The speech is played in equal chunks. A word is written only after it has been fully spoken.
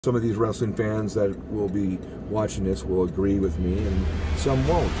Some of these wrestling fans that will be watching this will agree with me, and some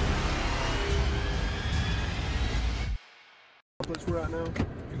won't. Place we're at now,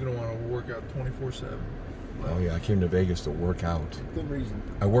 you're gonna want to work out 24/7. Oh yeah, I came to Vegas to work out. Good reason.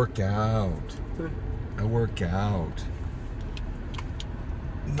 I work out. I work out.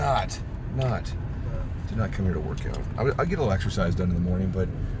 Not. Did not come here to work out. I get a little exercise done in the morning, but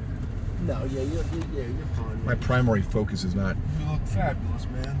No, you're fine. my primary focus is not. You look fabulous,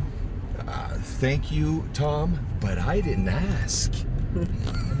 man. Thank you, Tom, but I didn't ask.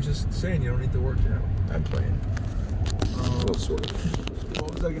 I'm just saying, you don't need to work out. I'm playing. Well, sort of.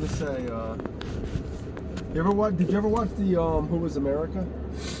 What was I gonna say? Did you ever watch the Who Was America?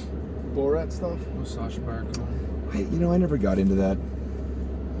 Borat stuff? With Sacha Baron Cohen. I never got into that.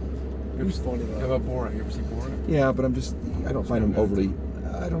 It was funny though. How about Borat? You ever see Borat? Yeah, but I don't find him overly.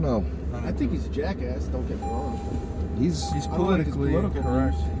 I don't know. I think he's a jackass. Don't get me wrong. He's politically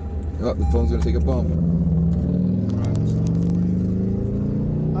correct. Oh, the phone's gonna take a bump.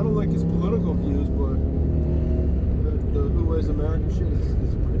 I don't like his political views, but the Who Was America shit is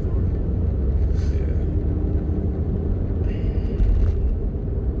pretty funny. Yeah.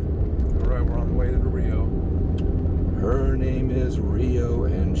 Alright, we're on the way to the Rio. Her name is Rio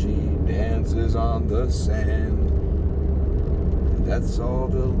and she dances on the sand. That's all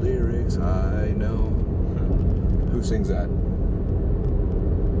the lyrics I know. Who sings that?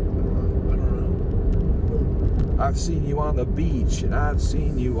 I've seen you on the beach and I've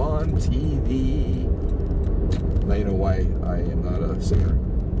seen you on TV. Now you know why I am not a singer.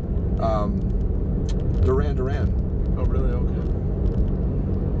 Duran Duran. Oh, really? Okay.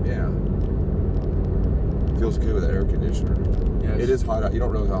 Yeah. Feels good with that air conditioner. Yes. It is hot out. You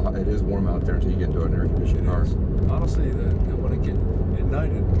don't realize how hot it is warm out there until you get into an air conditioned car. Honestly, when it gets at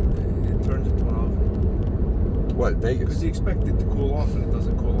night, it turns into an oven. What, Vegas? Because you expect it to cool off and it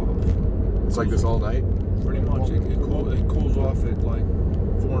doesn't cool off. It's like this all night? Pretty much. It cools off at like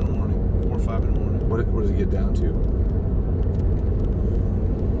 4 in the morning, 4 or 5 in the morning. What does it get down to?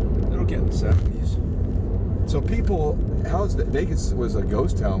 It'll get in the 70s. So people, Vegas was a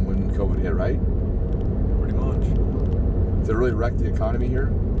ghost town when COVID hit, right? Pretty much. Did it really wreck the economy here?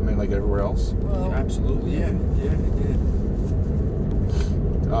 I mean, like everywhere else? Well, yeah, absolutely, yeah, it did.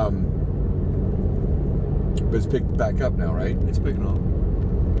 But it's picked back up now, right? It's picking up.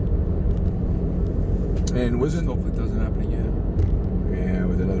 And wasn't... Hope it doesn't happen again. Yeah,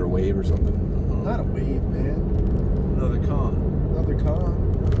 with another wave or something. Not a wave, man. Another con.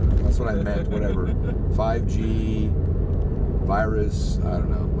 That's what I meant, whatever. 5G, virus, I don't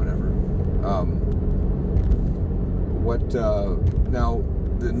know, whatever. Now,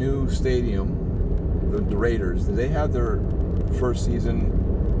 the new stadium, the Raiders, did they have their first season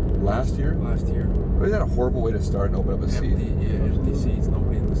last year? Last year. Wasn't that a horrible way to start and open up a seat? Empty seats,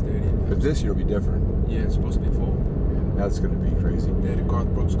 nobody in the stadium. But this year will be different. Yeah, it's supposed to be full. That's going to be crazy. They had a Garth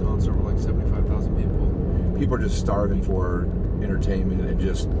Brooks concert with like 75,000 people. People are just starving for entertainment and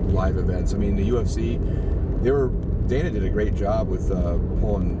just live events. I mean, the UFC, Dana did a great job with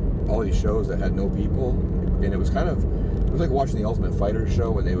pulling all these shows that had no people, and it was like watching the Ultimate Fighter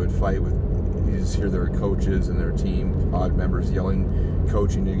show when they would fight with, you just hear their coaches and their team odd members yelling,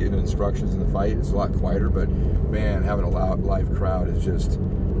 coaching and giving instructions in the fight. It's a lot quieter, but man, having a live crowd is just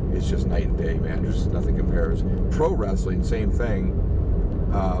night and day, man. Just nothing compares. Pro wrestling, same thing.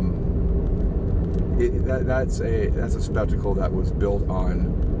 That's a spectacle that was built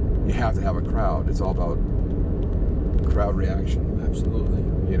on, you have to have a crowd. It's all about crowd reaction. Absolutely.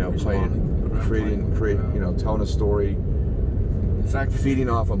 Creating, telling a story. In fact, feeding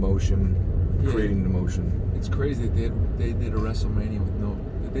off emotion, creating emotion. It's crazy they did a WrestleMania with no.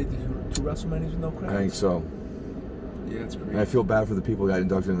 Did they do 2 WrestleManias with no crowds? I think so. Yeah, it's crazy. And I feel bad for the people that got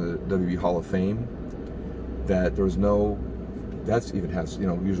inducted in the WWE Hall of Fame. That there was no. That's even has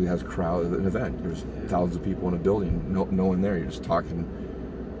usually has crowd an event. There's thousands of people in a building, no one there. You're just talking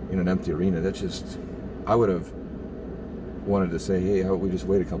in an empty arena. That's just. I would have wanted to say, hey, how about we just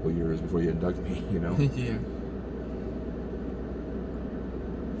wait a couple of years before you induct me? Yeah.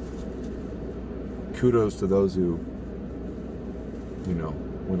 Kudos to those who,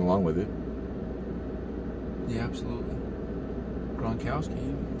 went along with it. Yeah, absolutely.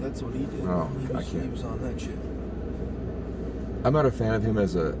 Gronkowski, that's what he did. Oh, he was on that shit. I'm not a fan of him I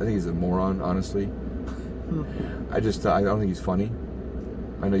think he's a moron, honestly. I don't think he's funny.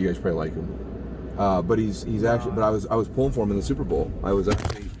 I know you guys probably like him. But he's actually, but I was pulling for him in the Super Bowl. I was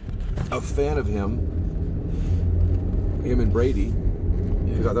actually a fan of him and Brady.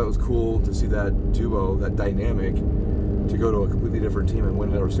 Because I thought it was cool to see that duo, that dynamic, to go to a completely different team and win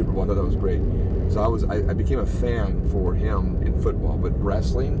another Super Bowl. I thought that was great. So I became a fan for him in football, but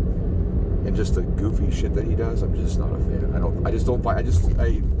wrestling and just the goofy shit that he does, I'm just not a fan.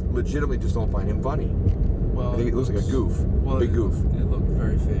 I legitimately just don't find him funny. Well, I think it looks like a goof, big goof. It looked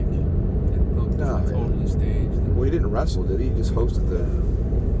very fake. It looked totally staged. Well, he didn't wrestle, did he? He just hosted the.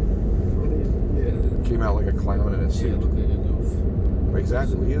 Yeah. Came out like a clown in a suit. Yeah, it looked like a goof. Right,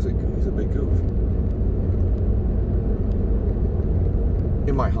 exactly. He's a big goof.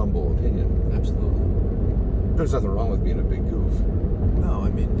 In my humble opinion. Absolutely. There's nothing wrong with being a big goof. No, I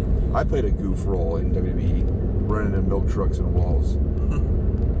mean, I played a goof role in WWE, running in milk trucks and walls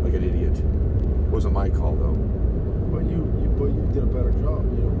like an idiot. Wasn't my call though. But you did a better job,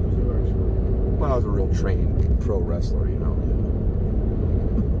 you know, because you actually. Well, I was a real trained pro wrestler, you know.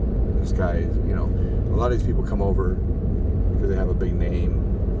 This guy, you know, a lot of these people come over because they have a big name,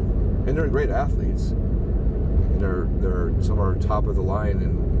 and they're great athletes. And they're some are top of the line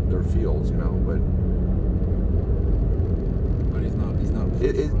in their fields, you know, but he's not.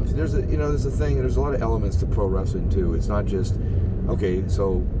 There's a thing. There's a lot of elements to pro wrestling too. It's not just okay.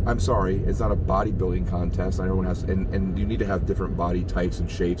 So I'm sorry, it's not a bodybuilding contest. Everyone has, and you need to have different body types and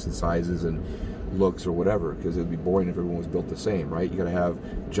shapes and sizes and looks or whatever, because it'd be boring if everyone was built the same, right? You got to have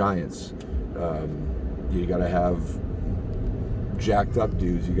giants. You got to have jacked up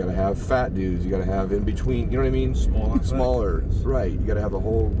dudes. You got to have fat dudes. You got to have in between. You know what I mean? Smaller. Right. You got to have a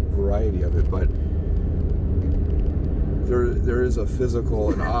whole variety of it, but. There is a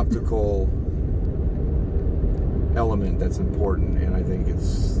physical and optical element that's important, and I think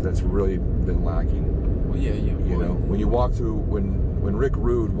that's really been lacking. Well, yeah, you know, when you walk through, when Rick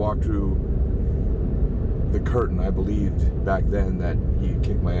Rude walked through the curtain, I believed back then that he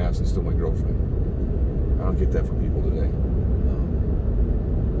kicked my ass and stole my girlfriend. I don't get that from people today. No.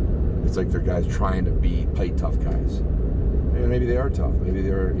 It's like they're guys trying to play tough guys. And maybe they are tough. Maybe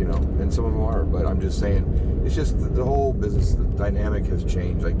they're, you know, and some of them are. But I'm just saying, it's just the whole business, the dynamic has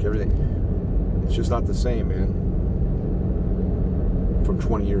changed. Like everything, it's just not the same, man. From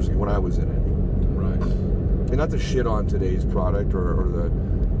 20 years ago when I was in it. Right. And not to shit on today's product or the,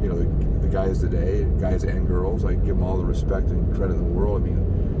 you know, the guys today, guys and girls. I give them all the respect and credit in the world. I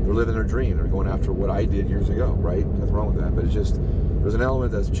mean, they're living their dream. They're going after what I did years ago, right? Nothing wrong with that. But it's just, there's an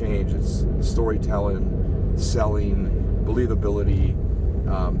element that's changed. It's storytelling, selling, believability.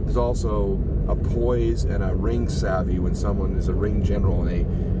 There's also a poise and a ring savvy when someone is a ring general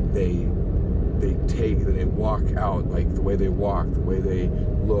and they walk out, like the way they walk, the way they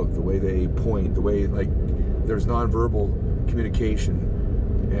look, the way they point, the way, like, there's nonverbal communication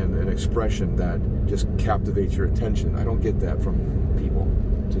and an expression that just captivates your attention. I don't get that from people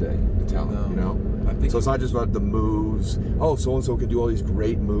today, the talent, no. You know? I think so it's not just about the moves. Oh, so-and-so can do all these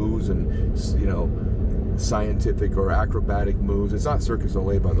great moves and, you know, scientific or acrobatic moves. It's not Circus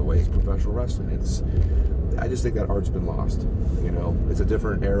Olay, by the way. It's professional wrestling. I just think that art's been lost. You know, it's a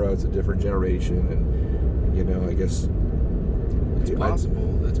different era. It's a different generation, and you know, I guess it's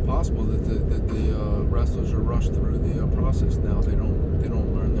possible that the wrestlers are rushed through the process now. They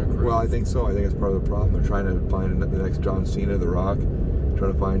don't learn their craft. Well, I think so. I think it's part of the problem. They're trying to find the next John Cena, The Rock,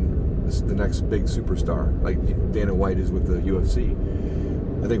 trying to find the next big superstar, like Dana White is with the UFC.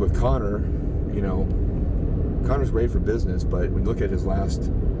 I think with Conor, you know, Conor's great for business, but when you look at his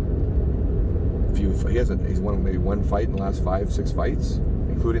last he's won maybe one fight in the last 5-6 fights,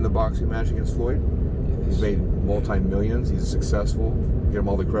 including the boxing match against Floyd. He's made multi-millions. He's successful. Give him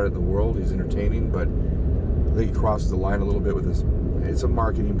all the credit in the world. He's entertaining, but I think he crosses the line a little bit with his. It's a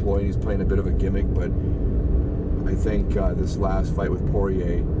marketing ploy, and he's playing a bit of a gimmick. But I think this last fight with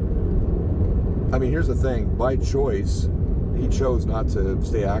Poirier. I mean, here's the thing: by choice, he chose not to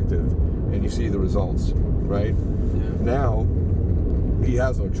stay active, and you see the results, right? Yeah. Now. He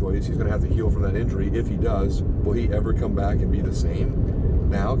has no choice. He's going to have to heal from that injury. If he does, will he ever come back and be the same?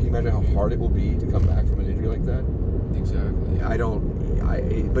 Now, can you imagine how hard it will be to come back from an injury like that? Exactly.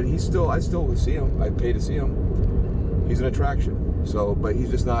 But I still see him. I pay to see him. He's an attraction. So, but he's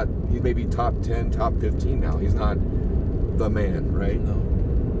just not, he's maybe top 10, top 15 now. He's not the man, right? No.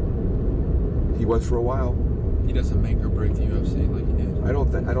 He was for a while. He doesn't make or break the UFC like he did. I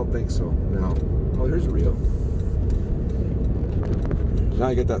don't think so, no. Oh, here's Rio. Now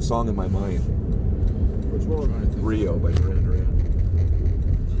I get that song in my mind. Which one? Rio by Duran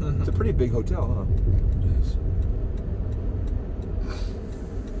Duran. It's a pretty big hotel, huh? It is.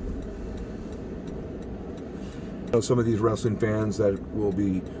 You know, some of these wrestling fans that will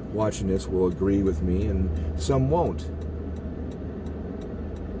be watching this will agree with me, and some won't.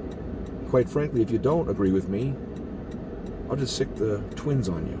 Quite frankly, if you don't agree with me, I'll just stick the twins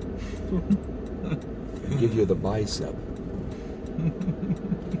on you and give you the bicep.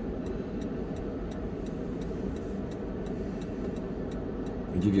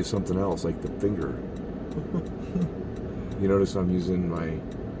 and give you something else, like the finger. You notice I'm using my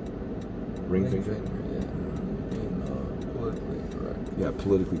ring finger? Yeah. Being politically correct. Yeah,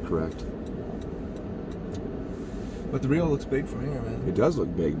 politically correct. But the Rio looks big from here, man. It does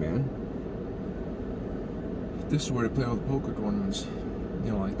look big, man. This is where they play all the poker tournaments.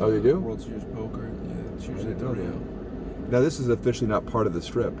 You know, like Oh, they do? World Series poker. Yeah, it's usually I at the didn't know Rio. Now this is officially not part of the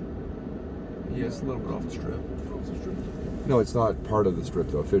strip. Yeah, it's a little bit off the strip. No, it's not part of the strip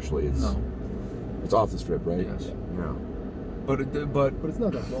though. Officially, it's it's off the strip, right? Yes. Yeah. But But it's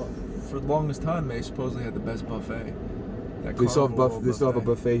not that far. for the longest time, they supposedly had the best buffet. That They still have Carnival World they still have a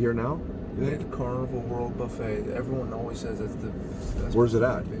buffet here now. You They think? had the Carnival World Buffet. Everyone always says that's the best. Where's it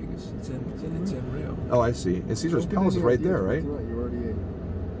buffet at? in Vegas. It's in Rio. Oh, I see. And Caesar's Don't Palace is give any right there, ideas. right? That's You already ate.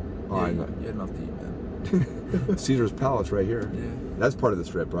 Oh, yeah, I know. you had enough to eat, man. Caesar's Palace right here. Yeah. That's part of the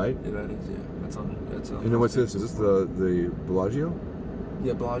strip, right? Yeah, that is. Yeah, that's on. That's on. And then what's this? Is this the Bellagio?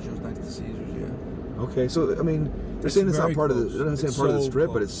 Yeah, Bellagio's next to Caesar's. Yeah. Okay, so I mean, they're It's saying it's not very part of the. close. They're not saying It's part of the so strip,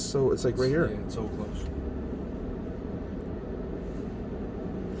 but close. it's like right here. Yeah, it's so close.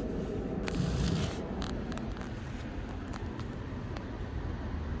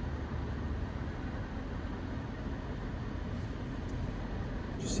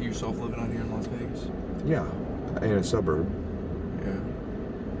 Do you see yourself living out here in Las Vegas? Yeah, in a suburb. Yeah.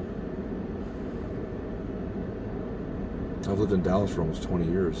 I've lived in Dallas for almost 20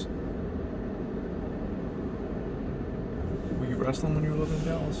 years. Were you wrestling when you were living in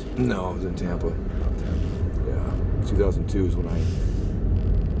Dallas? No, I was in Tampa. Yeah, 2002 is when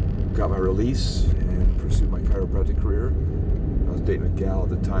I got my release and pursued my chiropractic career. I was dating a gal at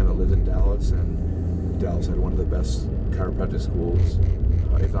the time that lived in Dallas, and Dallas had one of the best chiropractic schools,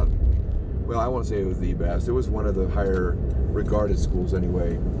 if not, well, I won't say it was the best. It was one of the higher regarded schools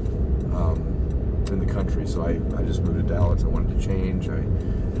anyway, in the country. So I just moved to Dallas. I wanted to change. I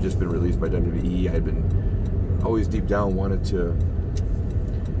had just been released by WWE. I had been always deep down wanted to.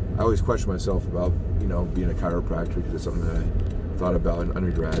 I always questioned myself about, you know, being a chiropractor because it's something that I thought about in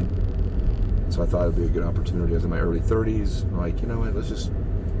undergrad. So I thought it'd be a good opportunity. I was in my early 30s. I'm like, you know what? Let's just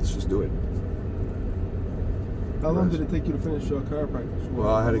do it. How long did it take you to finish chiropractic school?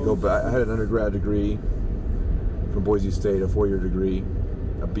 Well, I had to go back. I had an undergrad degree from Boise State, a 4-year degree,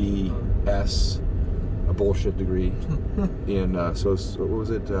 a BS, a bullshit degree in what was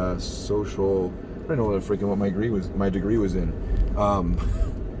it? Social. I don't know what my degree was in.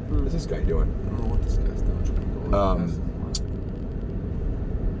 What's this guy doing? I don't know what this guy's doing.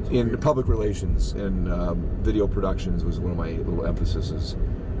 In public relations and video productions was one of my little emphases.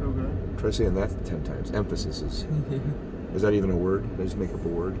 Okay. Try saying that 10 times. Emphasis. Is that even a word? Did I just make up a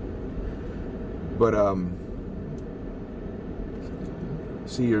word? But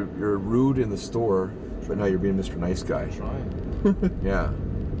see, you're rude in the store, but now you're being Mr. Nice Guy. Trying. Yeah.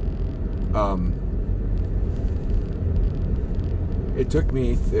 It took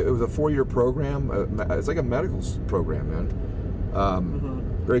me. It was a 4-year program. It's like a medical program, man.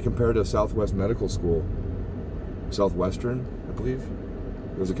 Very compared to Southwest Medical School, Southwestern, I believe.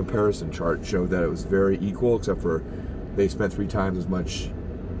 There was a comparison chart showed that it was very equal, except for they spent 3 times as much,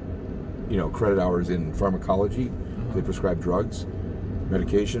 you know, credit hours in pharmacology. They prescribe drugs,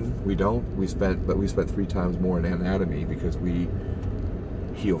 medication. We don't. We spent 3 times more in anatomy because we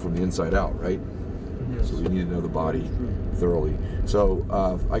heal from the inside out, right? Yes. So we need to know the body thoroughly. So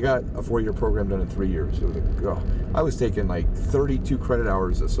I got a 4-year program done in 3 years. It was I was taking like 32 credit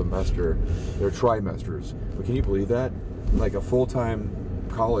hours a semester. They're trimesters. But can you believe that? Like a full-time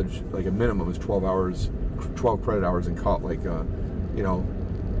college, like a minimum is 12 credit hours in you know,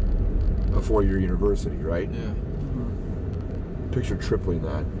 a 4-year university, right? Yeah. Picture tripling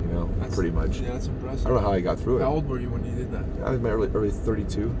that, you know, pretty much. Yeah, that's impressive. I don't know how I got through it. How old were you when you did that? I was in my early 32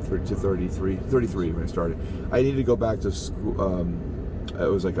 to 33 when I started. I needed to go back to school.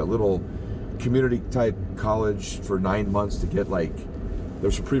 It was like a little community type college for 9 months to get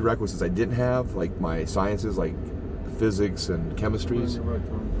there's some prerequisites I didn't have, like my sciences, like physics and chemistries,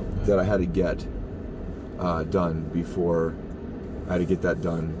 that I had to get done before I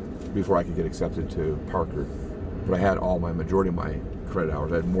could get accepted to Parker. But I had majority of my credit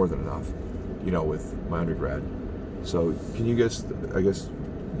hours. I had more than enough, you know, with my undergrad. So can you guess? I guess.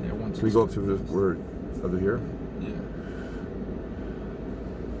 Yeah. Can we go up to the word over here? Yeah.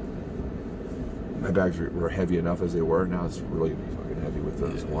 My bags were heavy enough as they were. Now it's really fucking heavy with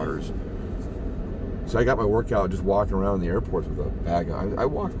those waters. So I got my workout just walking around the airports with a bag. I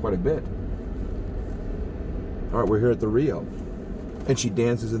walked quite a bit. All right, we're here at the Rio, and she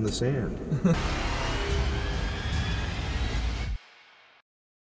dances in the sand.